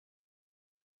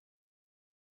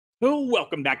Oh,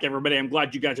 welcome back, everybody. I'm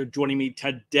glad you guys are joining me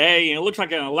today. And it looks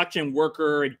like an election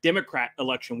worker, a Democrat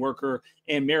election worker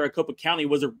in Maricopa County,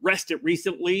 was arrested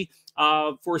recently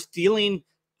for stealing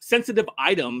sensitive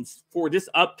items for this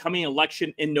upcoming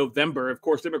election in November. Of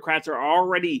course, Democrats are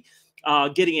already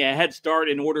getting a head start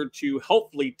in order to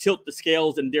hopefully tilt the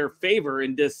scales in their favor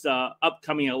in this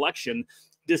upcoming election.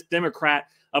 This Democrat,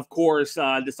 of course,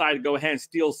 decided to go ahead and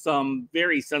steal some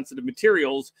very sensitive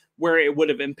materials where it would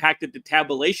have impacted the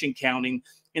tabulation counting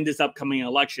in this upcoming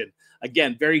election.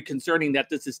 Again, very concerning that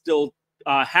this is still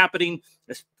happening,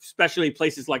 especially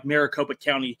places like Maricopa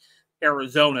County,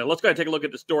 Arizona. Let's go ahead and take a look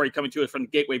at the story coming to us from the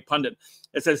Gateway Pundit.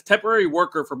 It says, temporary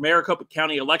worker for Maricopa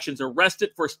County elections arrested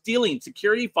for stealing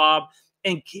security fob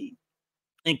and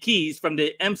keys from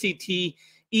the MCT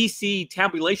EC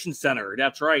tabulation center.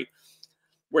 That's right,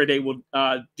 where they will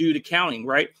do the counting,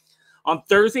 right? On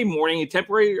Thursday morning, a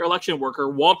temporary election worker,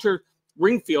 Walter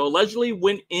Ringfield, allegedly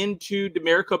went into the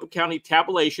Maricopa County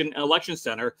Tabulation and Election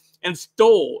Center and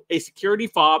stole a security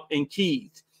fob and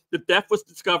keys. The theft was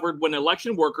discovered when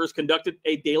election workers conducted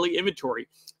a daily inventory.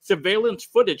 Surveillance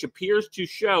footage appears to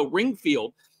show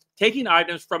Ringfield taking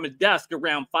items from his desk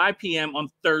around 5 p.m. on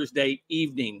Thursday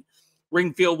evening.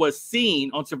 Ringfield was seen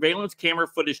on surveillance camera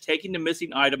footage taking the missing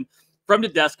item from the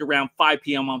desk around 5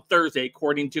 p.m. on Thursday,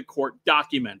 according to court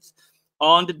documents.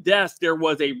 On the desk, there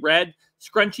was a red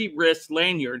scrunchy wrist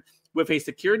lanyard with a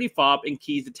security fob and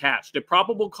keys attached. The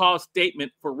probable cause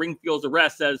statement for Ringfield's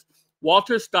arrest says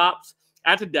Walter stops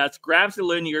at the desk, grabs the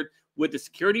lanyard with the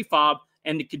security fob,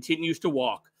 and continues to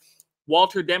walk.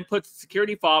 Walter then puts the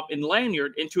security fob and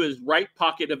lanyard into his right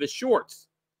pocket of his shorts.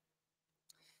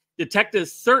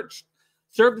 Detectives served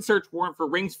the search warrant for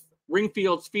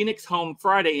Ringfield's Phoenix home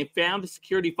Friday and found the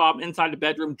security fob inside the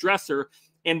bedroom dresser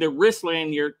and the wrist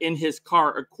lanyard in his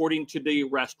car, according to the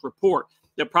arrest report.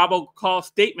 The probable cause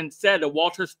statement said that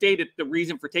Walter stated the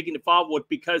reason for taking the fob was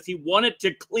because he wanted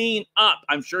to clean up.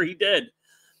 I'm sure he did.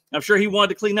 I'm sure he wanted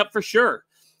to clean up for sure.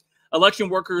 Election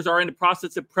workers are in the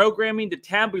process of programming the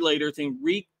tabulators and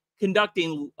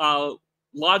reconducting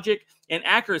logic and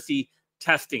accuracy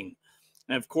testing.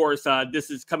 And of course, this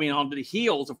is coming on to the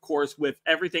heels, of course, with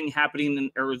everything happening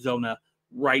in Arizona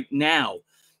right now.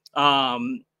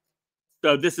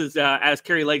 So this is, as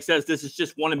Carrie Lake says, this is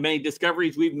just one of many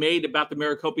discoveries we've made about the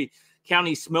Maricopa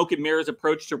County smoke and mirrors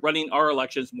approach to running our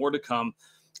elections. More to come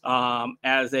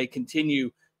as they continue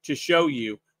to show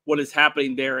you what is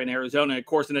happening there in Arizona. Of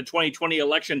course, in the 2020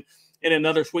 election in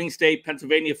another swing state,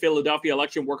 Pennsylvania, Philadelphia,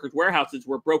 election workers' warehouses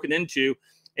were broken into.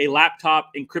 A laptop,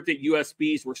 encrypted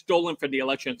USBs were stolen from the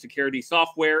election security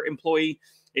software employee.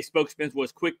 A spokesman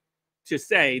was quick to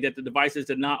say that the devices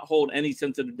did not hold any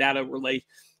sensitive data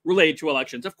related to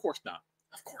elections. Of course not.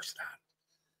 Of course not.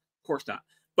 Of course not.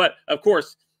 But of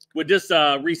course, with this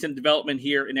recent development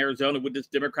here in Arizona, with this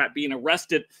Democrat being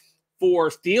arrested for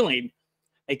stealing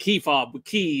a key fob with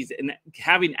keys and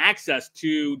having access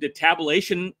to the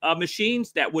tabulation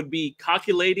machines that would be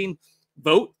calculating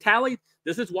vote tally,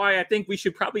 this is why I think we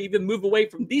should probably even move away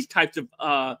from these types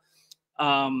of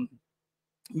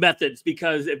methods,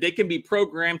 because if they can be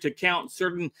programmed to count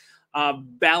certain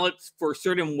ballots for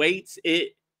certain weights,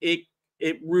 it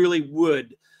really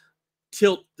would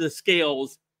tilt the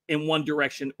scales in one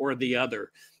direction or the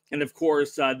other. And of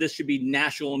course, this should be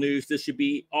national news. This should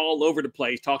be all over the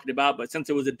place talking about. But since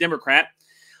it was a Democrat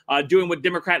doing what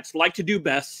Democrats like to do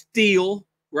best, steal,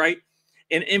 right,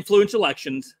 and influence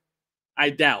elections,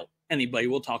 I doubt anybody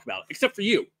will talk about it, except for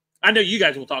you. I know you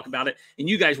guys will talk about it, and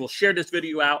you guys will share this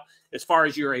video out as far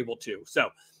as you're able to. So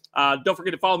don't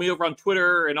forget to follow me over on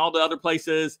Twitter and all the other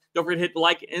places. Don't forget to hit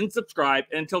like and subscribe.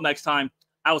 And until next time,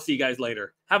 I will see you guys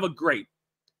later. Have a great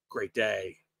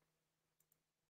day.